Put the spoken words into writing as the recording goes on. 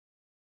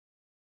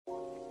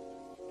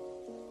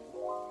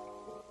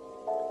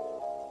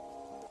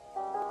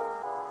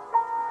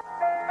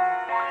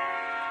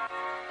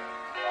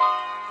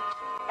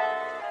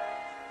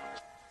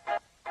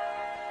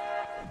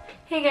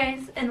Hey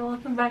guys, and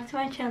welcome back to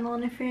my channel,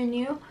 and if you're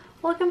new,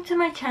 welcome to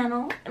my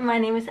channel. My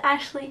name is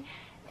Ashley,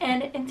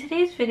 and in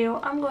today's video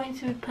I'm going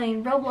to be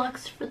playing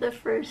Roblox for the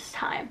first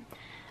time.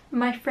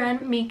 My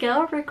friend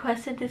Miguel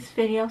requested this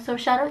video, so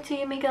shout out to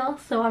you, Miguel.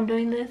 So I'm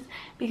doing this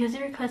because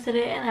he requested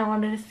it and I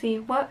wanted to see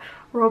what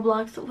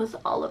Roblox was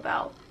all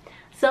about.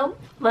 So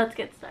let's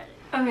get started.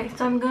 Okay,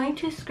 so I'm going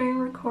to screen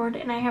record,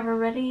 and I have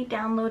already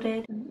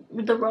downloaded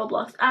the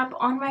Roblox app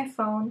on my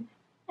phone,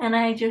 and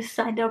I just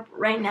signed up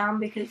right now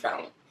because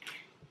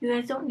you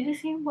guys don't need to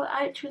see what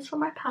I choose for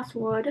my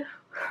password.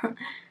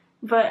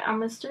 But I'm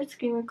gonna start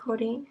screen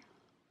recording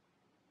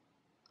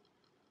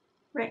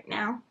right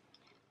now.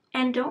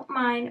 And don't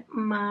mind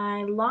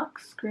my lock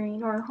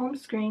screen or home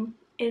screen.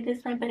 It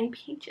is my Bunny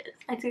Peaches.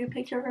 I took a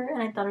picture of her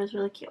and I thought it was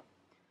really cute.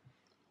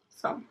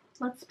 So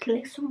let's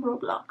play some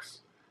Roblox.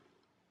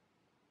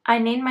 I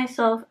named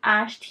myself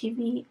Ash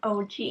TV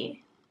OG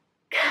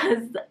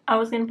because I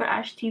was gonna put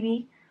Ash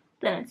TV,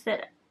 then it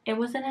said it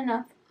wasn't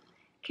enough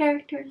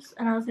characters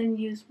and I was gonna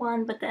use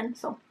one, but then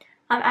so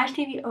I'm Ash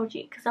TV OG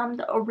because I'm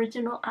the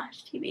original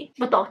Ash TV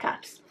with all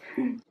caps.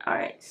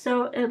 Alright,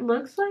 so it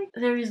looks like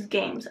there's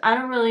games. I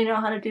don't really know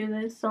how to do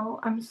this, so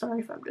I'm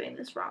sorry if I'm doing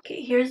this wrong.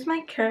 Okay, here's my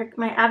character,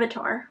 my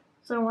avatar.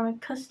 So I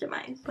want to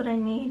customize, but I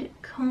need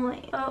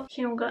coin. Oh,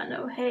 she don't got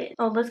no head.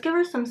 Oh, let's give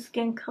her some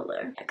skin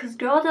color because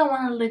girls don't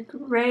want to look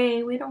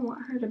gray. We don't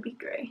want her to be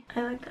gray.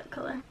 I like that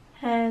color.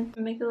 Head,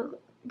 make it look,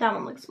 that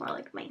one looks more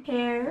like me.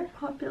 Hair,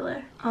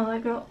 popular. Oh,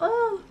 that girl.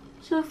 Oh,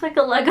 she looks like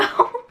a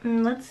Lego.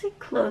 Let's see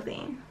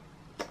clothing.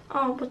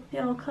 Oh, but they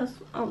all cost.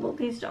 Oh, well,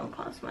 these don't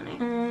cost money.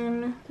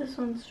 And this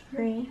one's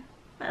free.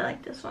 I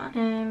like this one.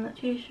 And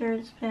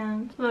t-shirts,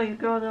 pants. Oh, your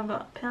girl don't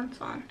got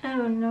pants on.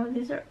 Oh no,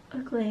 these are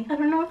ugly. I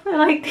don't know if I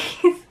like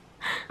these.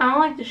 I don't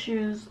like the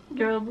shoes.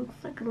 Girl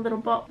looks like a little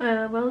ball.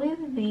 We'll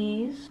leave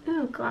these.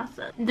 Ooh,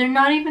 glasses. They're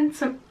not even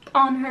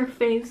on her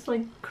face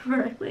like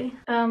correctly.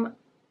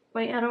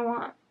 Wait, I don't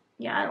want.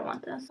 Yeah, I don't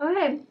want this.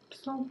 Okay,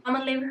 so I'm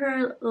gonna leave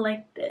her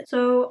like this.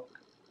 So,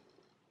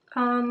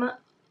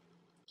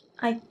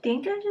 I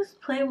think I just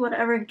play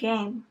whatever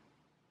game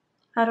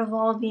out of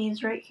all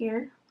these right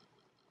here.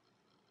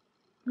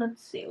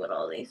 Let's see what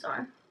all these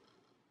are.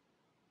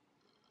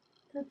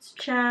 Let's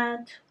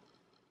chat.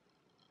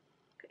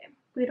 Okay,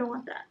 we don't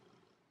want that.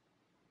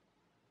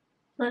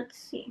 Let's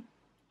see.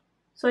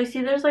 So I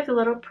see there's like a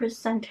little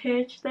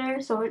percentage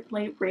there, so it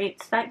like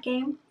rates that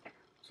game.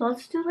 So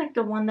let's do like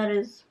the one that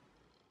is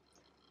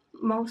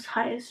most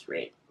highest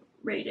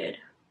rated.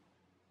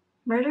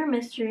 Murder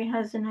Mystery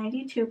has a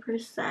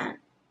 92%.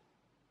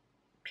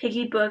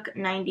 Piggy Book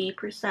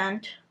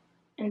 90%.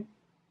 And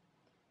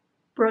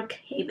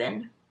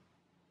Brookhaven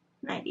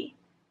 90.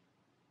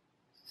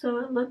 So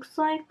it looks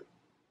like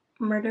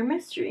Murder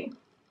Mystery.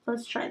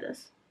 Let's try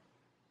this.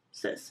 It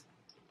says,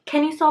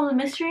 can you solve the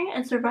mystery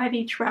and survive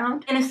each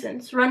round?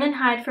 Innocence, run and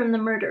hide from the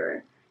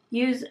murderer.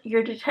 Use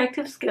your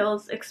detective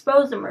skills,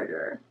 expose the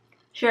murderer.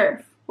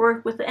 Sheriff,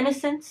 work with the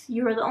innocents.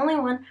 You are the only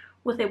one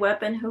with a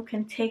weapon who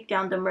can take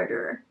down the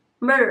murderer.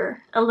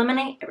 Murderer,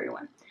 eliminate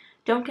everyone.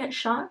 Don't get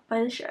shot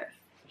by the sheriff.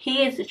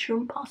 He is a true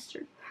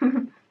imposter.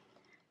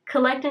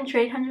 Collect and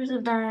trade hundreds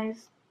of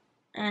knives.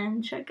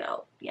 And check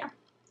out, yeah.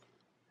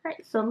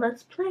 Alright, so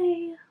let's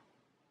play.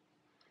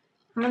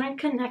 I'm gonna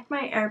connect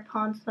my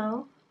AirPods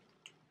though,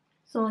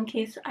 so in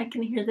case I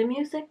can hear the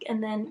music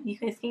and then you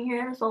guys can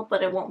hear it as well,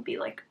 but it won't be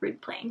like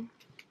replaying.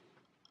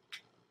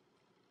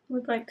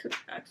 Would like to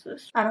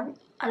access. I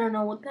don't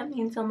know what that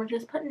means. I'm gonna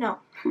just put no.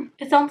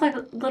 It sounds like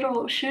a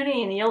little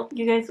shooting and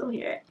you guys will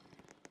hear it.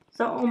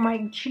 So oh my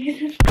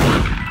Jesus.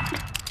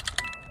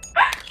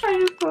 I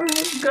just poured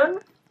a gun.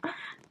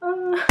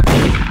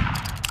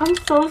 I'm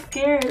so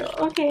scared.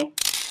 Okay.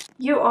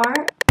 You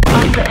are?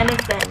 I'm the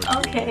innocent.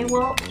 Okay,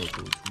 well.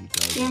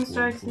 Game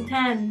starts in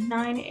 10,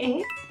 9,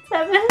 8,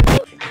 7.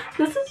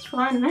 This is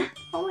fun.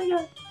 Oh my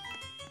god.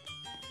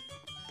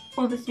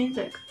 Oh, this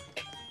music.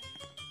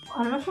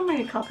 I don't know if I'm gonna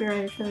get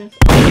copyrighted for this.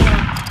 Oh my god.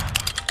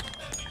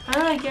 How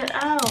do I get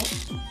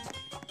out?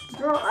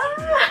 Girl,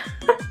 ah!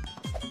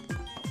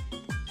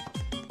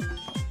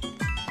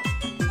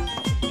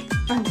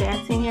 I'm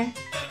dancing here.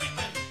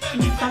 Yo,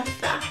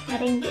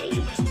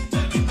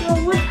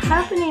 what's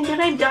happening? Did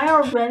I die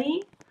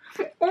already?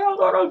 Oh my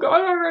god, I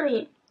died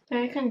already.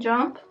 I can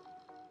jump?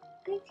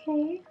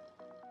 Okay.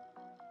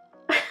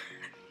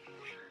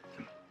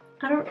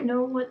 I don't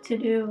know what to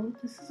do.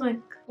 This is like,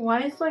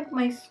 why is like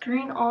my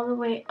screen all the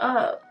way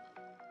up?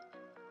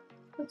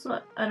 That's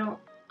what I don't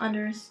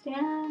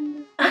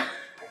understand.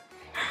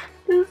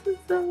 This is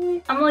so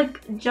weird. I'm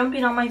like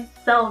jumping on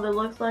myself, it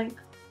looks like.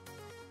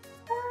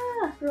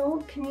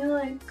 Bro, can you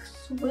like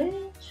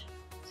switch?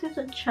 This is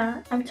a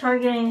chat. I'm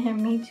targeting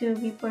him, me too,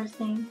 people are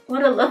saying.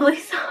 What a lovely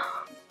song.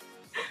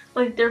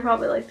 Like they're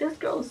probably like, this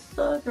girl's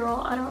suck,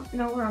 girl. I don't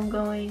know where I'm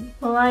going.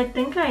 Well, I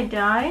think I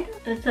died.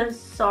 It says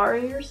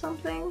sorry or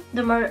something.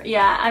 The murder,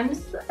 yeah, I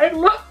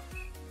love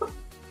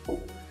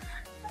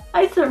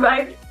I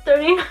survived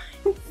 39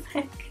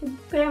 seconds.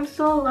 Wait, I'm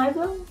still alive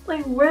though?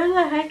 Like, where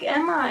the heck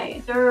am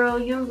I? Girl,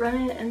 you're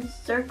running in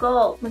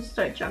circles. Let's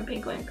start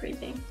jumping, going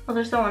crazy. Oh,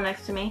 there's someone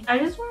next to me. I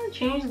just want to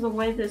change the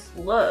way this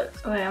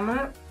looks. Okay, I'm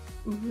gonna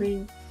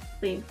leave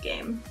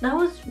game. That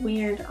was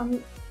weird.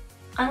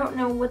 I don't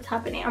know what's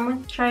happening. I'm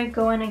gonna try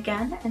going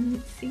again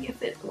and see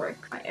if it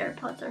works. My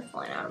AirPods are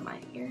falling out of my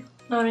ear.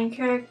 Loading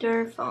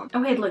character, phone.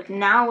 Okay, look,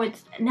 now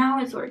it's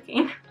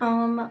working. I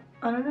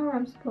don't know where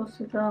I'm supposed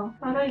to go.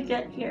 How do I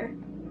get here?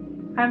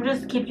 I'm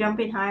just keep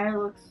jumping higher.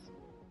 Looks.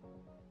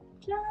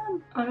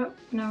 Jump. I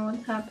don't know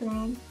what's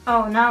happening.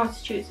 Oh, now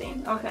it's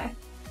choosing. Okay,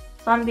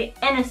 so I'm the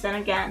innocent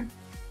again.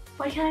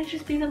 Why can't I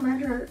just be the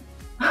murderer?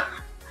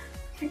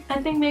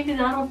 I think maybe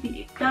that'd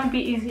be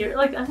easier.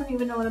 Like, I don't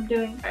even know what I'm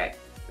doing. All right.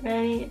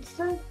 Ready? It's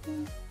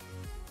starting.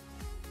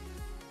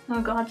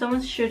 Oh god,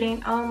 someone's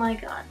shooting. Oh my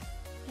god.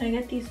 Can I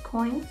get these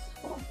coins?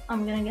 Well,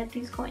 I'm gonna get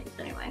these coins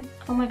anyway.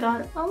 Oh my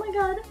god. Oh my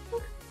god.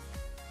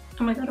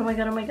 Oh my god. Oh my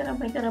god. Oh my god. Oh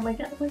my god. Oh my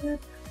god. Oh my god.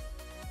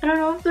 I don't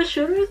know if the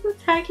shooter is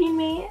attacking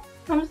me.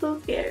 I'm so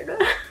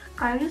scared.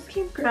 I just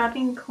keep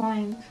grabbing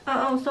coins.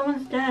 Uh-oh,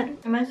 someone's dead.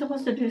 Am I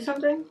supposed to do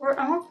something? Or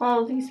I'm gonna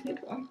follow these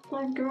people.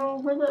 Like, girl,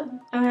 where the...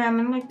 Okay, I'm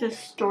in like the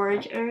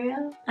storage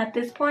area. At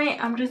this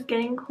point, I'm just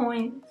getting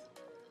coins.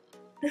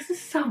 This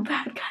is so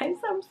bad, guys.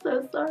 I'm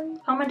so sorry.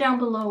 Comment down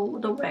below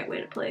the right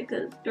way to play,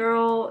 because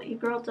you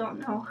girls don't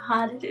know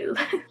how to do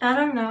this. I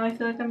don't know. I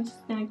feel like I'm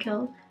just gonna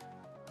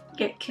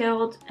get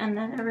killed, and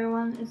then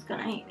everyone is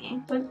gonna hate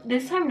me. But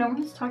this time, no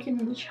one's talking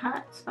in the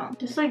chat, so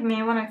just like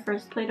me when I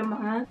first played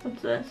Among Us.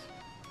 What's this?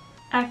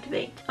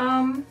 Activate.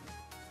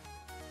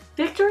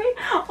 Victory?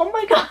 Oh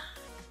my god.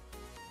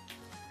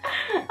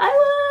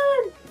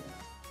 I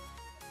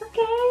won!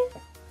 Okay.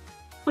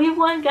 We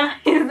won, guys,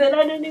 and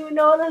I didn't even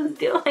know what I was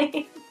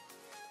doing.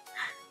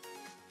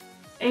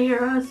 A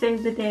hero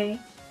saved the day.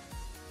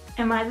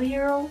 Am I the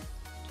hero?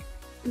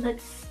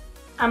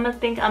 I'm gonna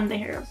think I'm the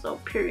hero, so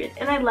period.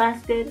 And I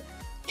lasted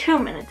 2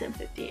 minutes and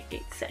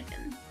 58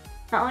 seconds.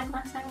 Not like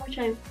last time, which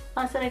I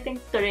lasted I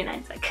think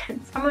 39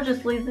 seconds. I'm gonna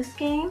just leave this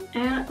game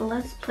and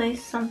let's play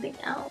something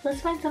else.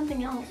 Let's find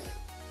something else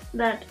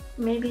that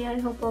maybe I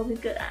hope I'll be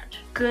good at.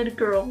 Good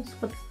girls.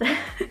 What's that?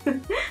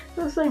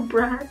 Looks like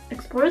brat.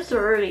 Explore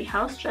sorority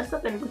house, dress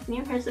up and with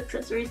new hair,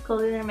 accessories,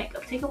 clothing, and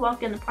makeup. Take a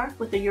walk in the park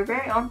with your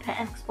very own pet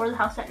and explore the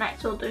house at night.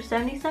 So there's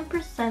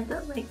 77%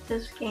 that like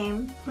this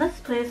game. Let's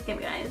play this game,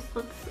 guys.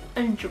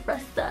 Let's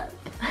dress up.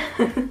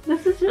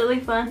 This is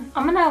really fun.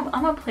 I'm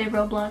gonna play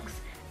Roblox.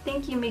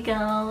 Thank you,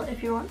 Miguel.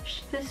 If you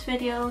watched this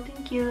video,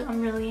 thank you.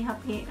 I'm really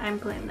happy I'm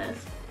playing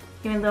this,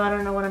 even though I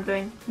don't know what I'm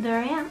doing. There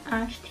I am,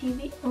 Ash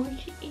TV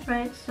OG.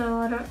 Right, so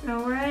I don't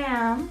know where I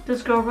am.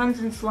 This girl runs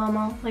in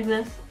slow-mo like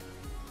this.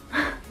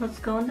 Let's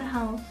go in the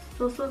house.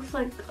 This looks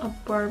like a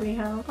Barbie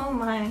house. Oh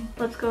my.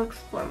 Let's go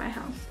explore my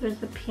house.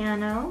 There's a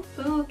piano.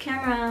 Ooh,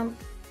 camera.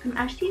 I'm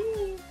Ash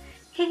TV.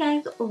 Hey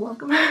guys,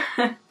 welcome.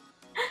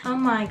 Oh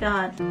my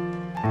god.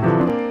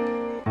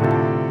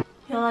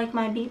 You like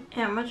my beat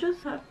images?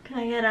 Can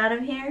I get out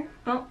of here?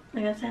 Oh,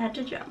 I guess I had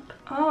to jump.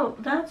 Oh,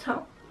 that's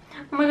how.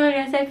 Oh my god,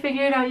 guys, I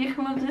figured out you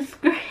can move the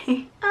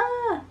screen.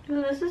 Ah,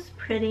 ooh, this is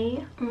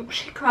pretty.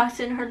 She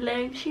crossing her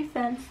legs, she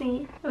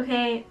fancy.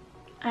 Okay,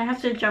 I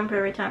have to jump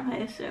every time, I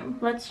assume.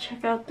 Let's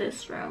check out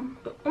this room.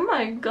 Oh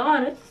my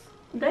god,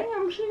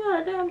 damn, she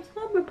got a damn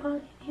slumber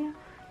party in here.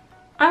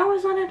 I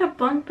always wanted a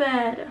bunk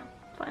bed.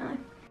 Finally.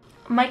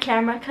 My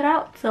camera cut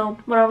out, so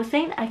what I was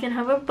saying, I can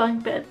have a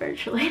bunk bed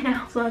virtually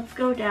now. So let's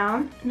go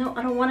down. No,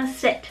 I don't want to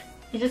sit.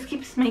 It just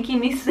keeps making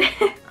me sit.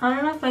 I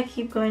don't know if I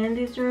keep going in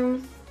these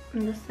rooms.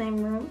 In the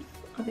same rooms.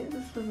 Okay,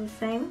 this is the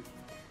same.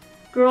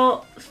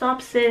 Girl,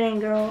 stop sitting,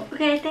 girl.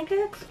 Okay, I think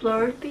I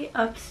explored the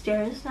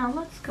upstairs. Now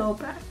let's go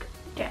back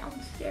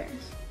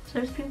downstairs. So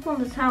there's people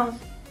in this house.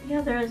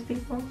 Yeah, there is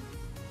people.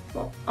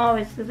 Well,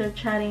 obviously they're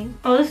chatting.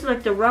 Oh, this is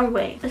like the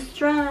runway.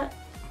 Astra.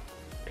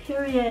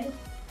 Period.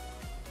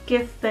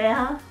 Get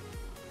fair.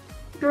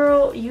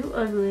 Girl, you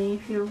ugly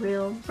if you're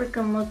real.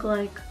 Freaking look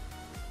like.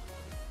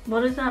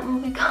 What is that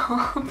movie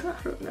called? I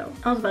don't know.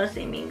 I was about to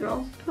say Mean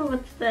Girls. Oh,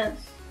 what's this?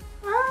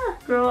 Ah,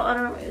 girl, I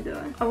don't know what you're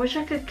doing. I wish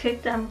I could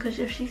kick them, because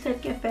if she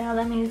said get fair,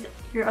 that means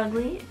you're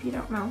ugly if you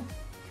don't know.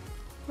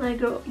 Like,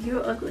 girl,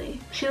 you're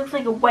ugly. She looks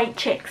like a white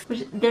chick,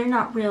 which they're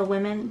not real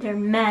women, they're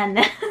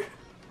men.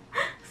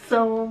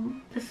 So,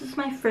 this is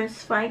my first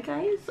fight,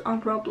 guys,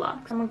 on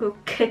Roblox. I'm gonna go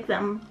kick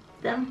them.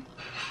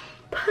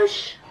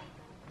 Push.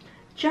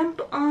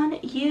 Jump on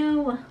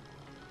you.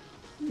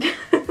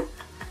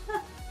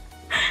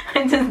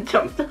 I just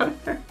jumped on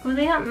her. Oh,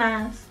 they got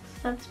masks.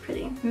 That's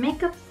pretty.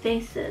 Makeup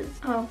faces.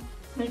 Oh,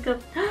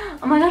 makeup.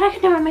 Oh my god, I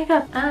can never make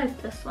up. I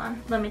like this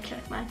one. Let me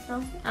check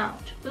myself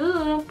out.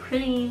 Ooh,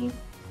 pretty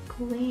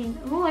queen.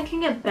 Ooh, I can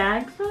get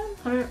bags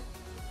on?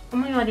 Oh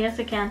my god, yes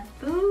I can.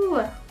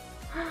 Ooh.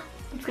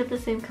 Let's get the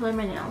same color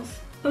my nails.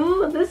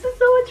 Ooh, this is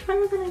so much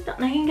fun than I thought.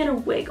 And I can get a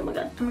wig. Oh my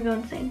god, I'm gonna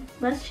go insane.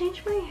 Let's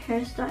change my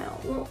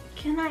hairstyle. Well,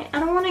 can I? I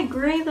don't want it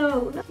gray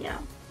though. Yeah.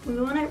 We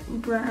want it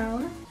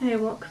brown. Okay,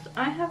 well, because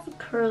I have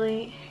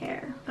curly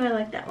hair. Oh, I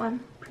like that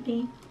one.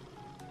 Pretty.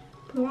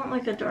 We want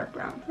like a dark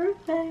brown.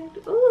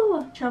 Perfect.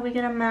 Ooh, shall we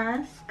get a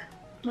mask?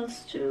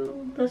 Let's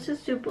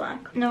just do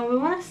black. No, we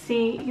want to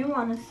see. You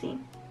want to see.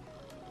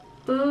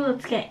 Ooh,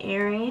 let's get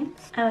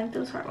earrings. I like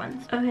those hard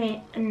ones.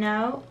 Okay, and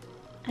now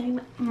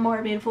I'm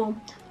more beautiful.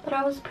 But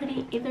I was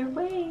pretty either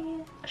way.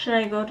 Should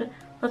I go to...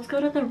 Let's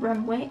go to the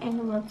runway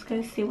and let's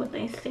go see what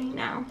they say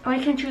now. Oh, I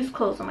can choose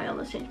clothes. Oh my god,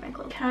 let's change my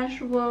clothes.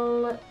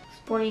 Casual,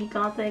 sporty,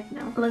 gothic.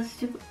 No. Let's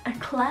do a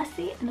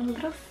classy and a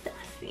little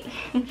sassy.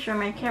 Sure,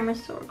 my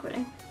camera's still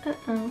recording.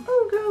 Uh-oh.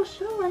 Oh, girl,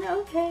 showing.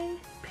 Okay.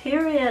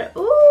 Period.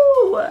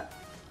 Ooh!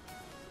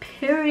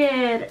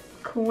 Period.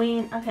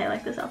 Queen. Okay, I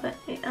like this outfit.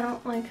 Wait, I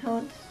don't like how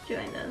it's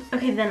doing this.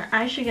 Okay, then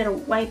I should get a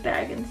white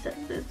bag instead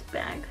of this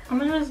bag. I'm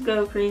gonna just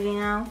go crazy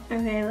now.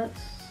 Okay,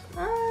 let's...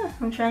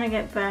 I'm trying to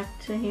get back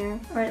to here.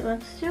 Alright,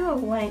 let's do a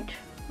white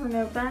or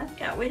no bag.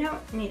 Yeah, we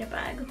don't need a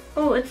bag.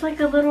 Oh, it's like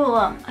a little,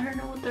 I don't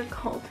know what they're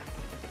called.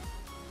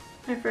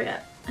 I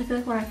forget. I feel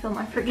like when I film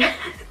I forget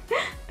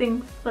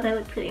things, but I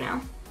look pretty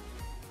now.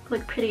 I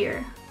look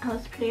prettier. I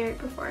was prettier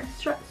before.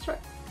 Strut,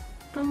 strut.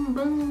 Boom,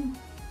 boom.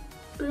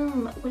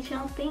 Boom. What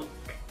y'all think?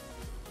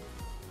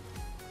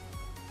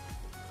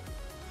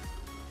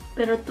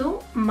 Pero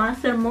tú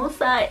más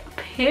hermosa.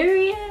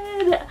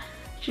 Period.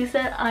 She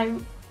said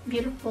I'm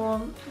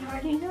beautiful. You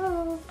already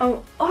know.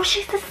 Oh,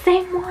 she's the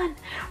same one.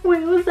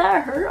 Wait, was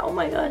that her? Oh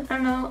my god. I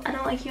don't know. I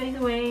don't like you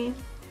either way.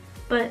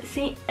 But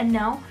see, and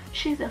now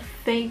she's a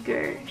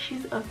faker.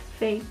 She's a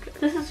faker.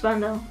 This is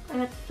fun though. I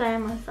got to say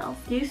myself.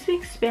 Do you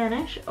speak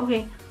Spanish?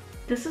 Okay,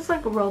 this is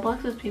like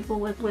Roblox with people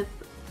with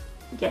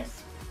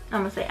yes.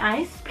 I'm gonna say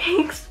I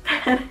speak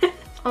Spanish.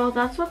 Oh,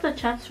 that's what the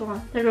chat's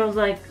for. The girl's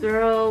like,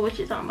 girl, what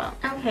you talking about?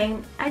 Okay,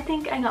 I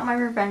think I got my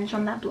revenge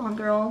on that blonde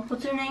girl.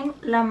 What's her name?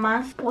 La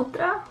Más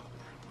Potra?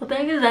 What the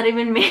heck does that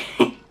even mean?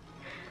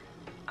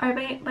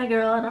 Alright, bye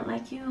girl, I don't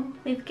like you.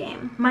 Leave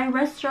game. My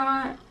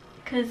restaurant,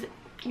 because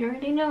you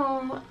already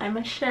know I'm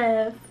a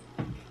chef.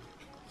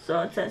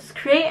 So it says,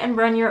 create and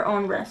run your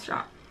own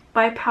restaurant.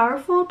 Buy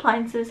powerful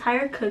appliances,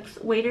 hire cooks,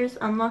 waiters,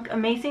 unlock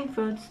amazing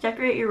foods,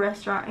 decorate your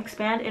restaurant,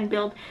 expand and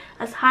build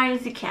as high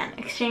as you can.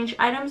 Exchange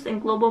items in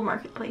global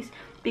marketplace.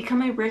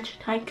 Become a rich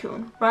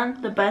tycoon.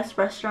 Run the best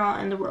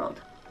restaurant in the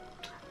world.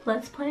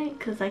 Let's play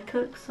because I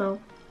cook, so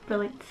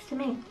relates to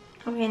me.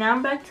 Okay, now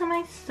I'm back to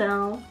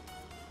myself.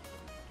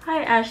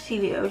 Hi Ash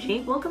TV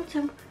OG. Welcome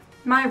to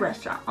my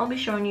restaurant. I'll be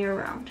showing you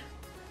around.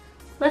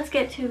 Let's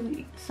get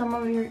you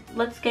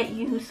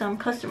some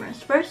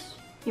customers. First,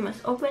 you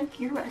must open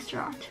your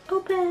restaurant.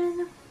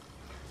 Open.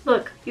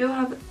 Look, you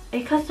have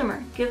a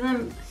customer. Give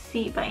them a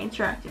seat by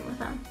interacting with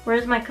them.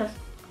 Where's my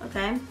customer?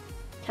 Okay.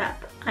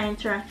 Tap. I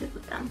interacted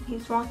with them.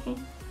 He's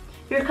walking.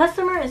 Your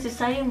customer is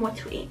deciding what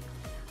to eat.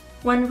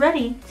 When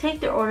ready, take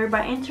their order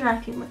by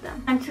interacting with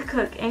them. Time to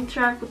cook.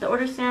 Interact with the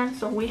order stand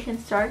so we can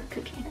start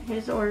cooking.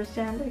 Here's the order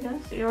stand, I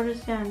guess. The order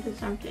stand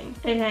is empty.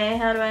 Okay,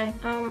 how do I...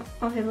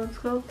 okay, let's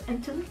go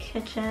into the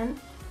kitchen.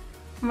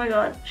 Oh my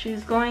god,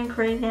 she's going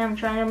crazy. I'm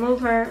trying to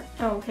move her.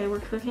 Oh, okay, we're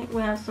cooking.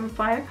 We have some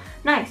fire.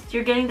 Nice,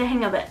 you're getting the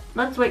hang of it.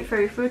 Let's wait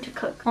for your food to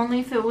cook. Only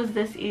if it was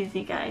this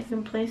easy, guys.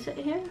 And place it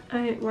here.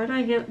 Okay, where do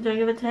I give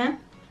it to him?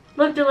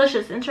 Look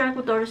delicious. Interact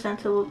with the order stand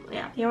to,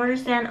 yeah. The order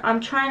stand.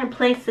 I'm trying to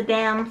place the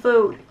damn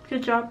food.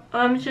 Good job.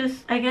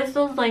 I guess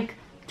those like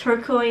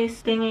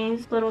turquoise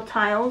thingies, little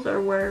tiles are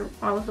where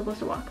I was supposed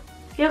to walk.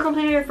 You have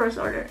completed your first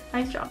order.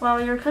 Nice job.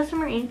 While your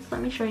customer eats,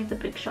 let me show you the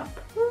big shop.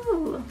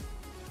 Ooh.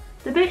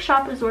 The big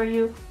shop is where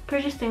you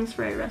purchase things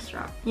for a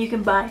restaurant. You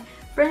can buy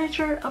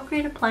furniture,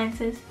 upgrade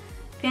appliances,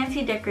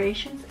 fancy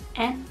decorations,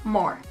 and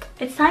more.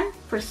 It's time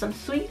for some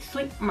sweet,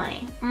 sweet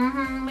money.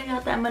 We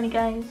got that money,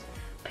 guys.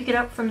 Pick it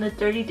up from the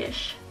dirty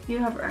dish. You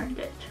have earned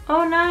it.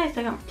 Oh, nice.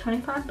 I got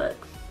 25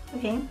 bucks.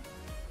 Okay.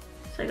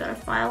 So I gotta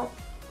follow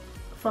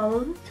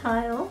the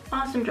tile.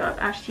 Awesome job,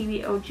 Ash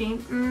TV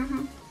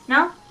OG.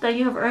 Now that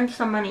you have earned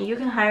some money, you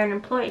can hire an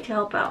employee to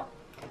help out.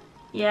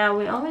 Yeah,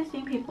 we always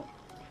need people.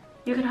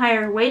 You can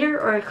hire a waiter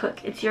or a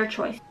cook. It's your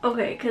choice.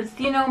 Okay, because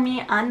you know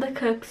me, I'm the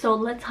cook, so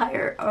let's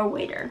hire a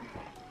waiter.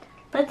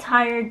 Let's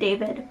hire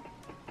David.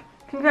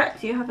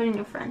 Congrats, you have a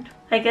new friend.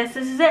 I guess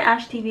this is it,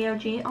 Ash TV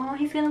OG. Oh,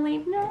 he's gonna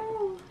leave.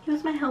 No, he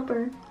was my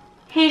helper.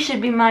 He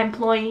should be my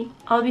employee.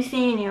 I'll be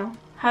seeing you.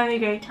 Have a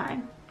great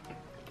time.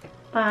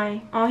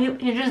 Bye. Oh,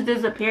 he just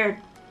disappeared.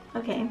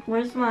 Okay,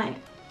 where's my...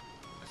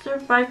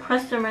 Serve 5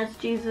 customers,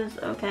 Jesus.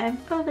 Okay.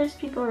 Oh, there's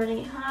people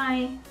already.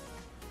 Hi.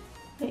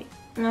 Wait.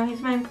 No,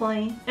 he's my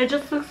employee. It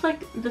just looks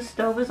like the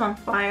stove is on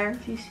fire,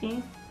 if you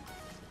see.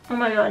 Oh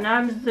my god, now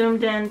I'm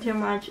zoomed in too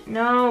much.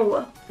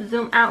 No!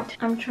 Zoom out.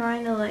 I'm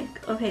trying to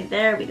like... Okay,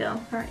 there we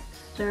go. Alright,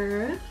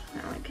 serve.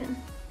 Now I can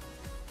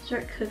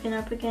start cooking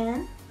up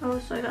again. Oh,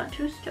 so I got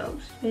 2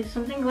 stoves. Is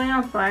something going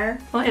on fire?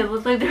 Oh, it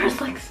looks like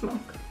there's like smoke.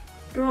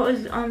 Girl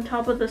is on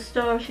top of the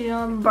stove. She's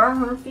gonna burn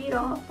her feet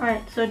off.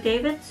 Alright, so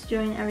David's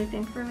doing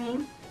everything for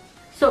me.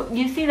 So,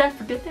 you see, that's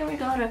the good thing we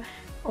got a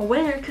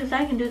waiter because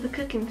I can do the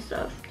cooking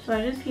stuff. So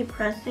I just keep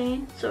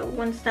pressing. So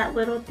once that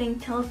little thing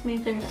tells me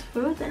there's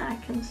food, then I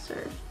can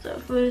serve. So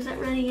food isn't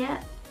ready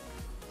yet.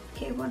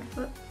 Okay, 1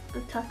 foot,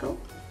 the taco.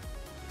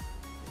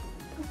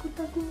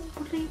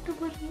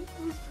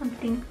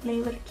 something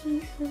flavor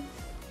kisses.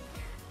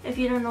 If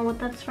you don't know what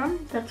that's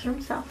from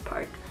South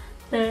Park,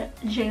 the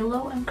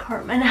J-Lo and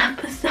Cartman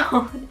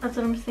episode. That's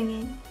what I'm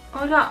singing. Oh,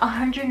 I got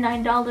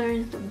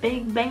 $109,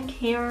 big bank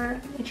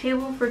here. A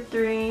table for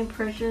 3,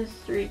 purchase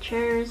 3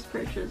 chairs,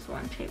 purchase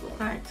 1 table.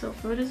 Alright, so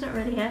food isn't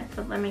ready yet,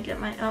 but let me get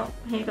my, oh,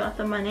 he got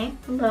the money.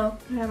 Hello.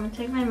 Okay, I'm gonna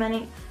take my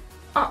money.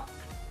 Oh,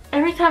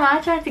 every time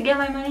I try to get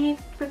my money, he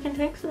freaking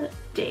takes it.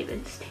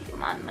 David's taking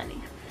my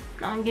money.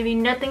 Not gonna give you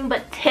nothing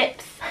but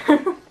tips.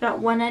 Got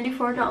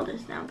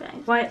 $194 now,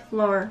 guys. White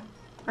floor.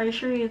 Are you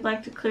sure you'd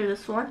like to clear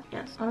this floor?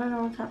 Yes. I don't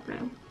know what's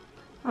happening.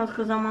 Oh, it's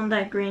because I'm on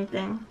that green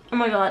thing. Oh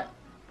my god.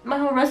 My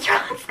whole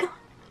restaurant's gone.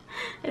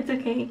 It's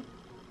okay.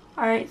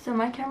 Alright, so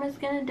my camera's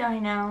gonna die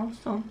now,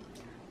 so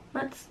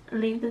let's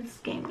leave this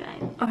game,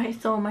 guys. Okay,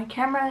 so my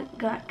camera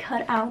got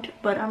cut out,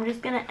 but I'm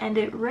just gonna end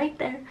it right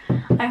there.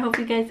 I hope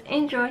you guys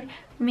enjoyed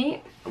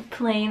me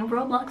playing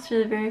Roblox for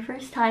the very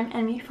first time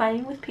and me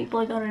fighting with people.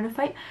 I got in a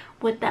fight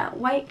with that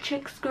white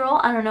chicks girl.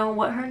 I don't know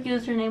what her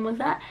username was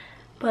at,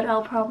 but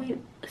I'll probably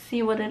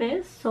see what it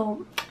is.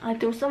 So I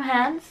threw some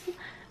hands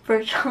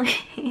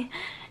virtually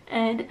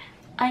and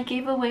I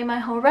gave away my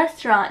whole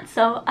restaurant.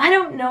 So I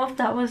don't know if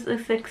that was a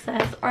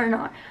success or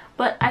not,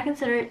 but I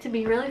consider it to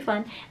be really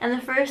fun. And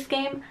the first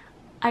game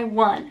I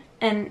won,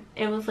 and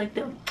it was like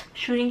the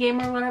shooting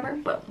game or whatever,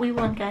 but we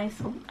won, guys.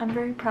 So I'm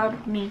very proud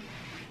of me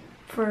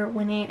for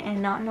winning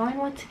and not knowing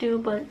what to do,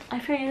 but I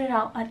figured it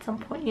out at some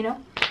point, you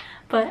know.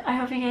 But I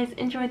hope you guys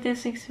enjoyed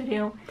this week's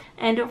video,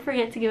 and don't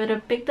forget to give it a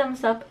big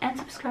thumbs up and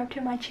subscribe to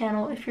my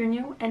channel if you're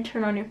new, and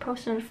turn on your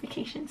post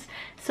notifications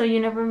so you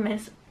never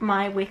miss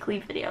my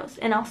weekly videos.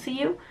 And I'll see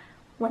you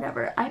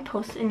whenever I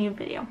post a new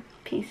video.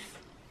 Peace.